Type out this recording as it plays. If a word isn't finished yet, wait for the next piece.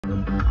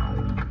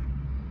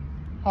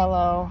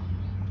Hello,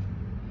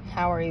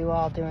 how are you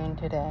all doing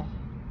today?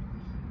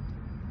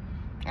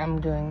 I'm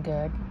doing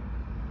good.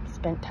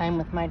 Spent time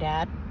with my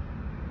dad.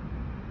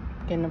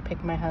 Gonna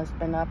pick my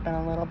husband up in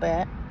a little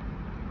bit.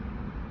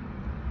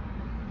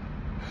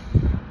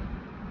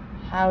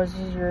 How's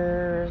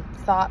your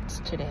thoughts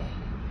today?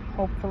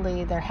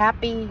 Hopefully they're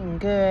happy and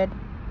good.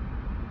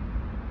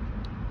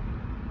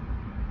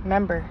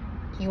 Remember,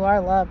 you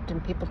are loved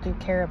and people do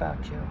care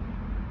about you.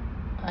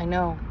 I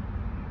know.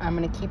 I'm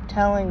gonna keep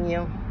telling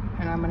you,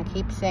 and I'm gonna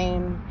keep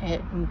saying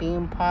it and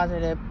being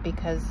positive,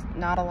 because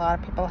not a lot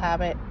of people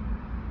have it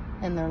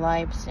in their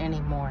lives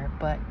anymore.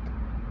 But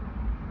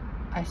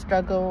I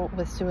struggle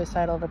with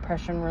suicidal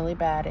depression really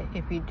bad,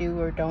 if you do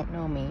or don't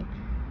know me.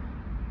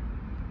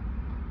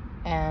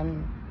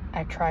 And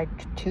I tried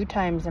 2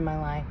 times in my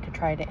life to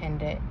try to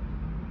end it,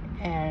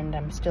 and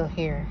I'm still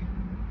here.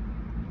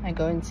 I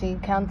go and see a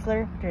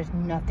counselor. There's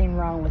nothing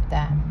wrong with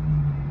that.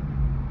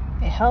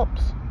 It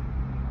helps.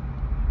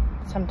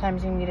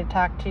 Sometimes you need to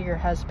talk to your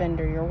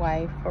husband or your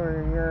wife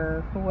or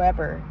your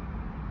whoever.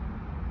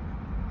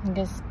 And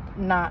just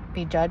not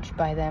be judged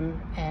by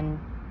them and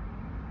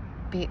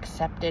be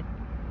accepted.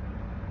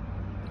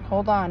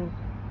 Hold on.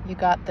 You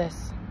got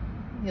this.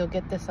 You'll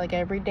get this like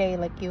every day,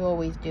 like you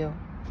always do.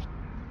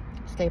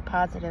 Stay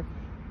positive.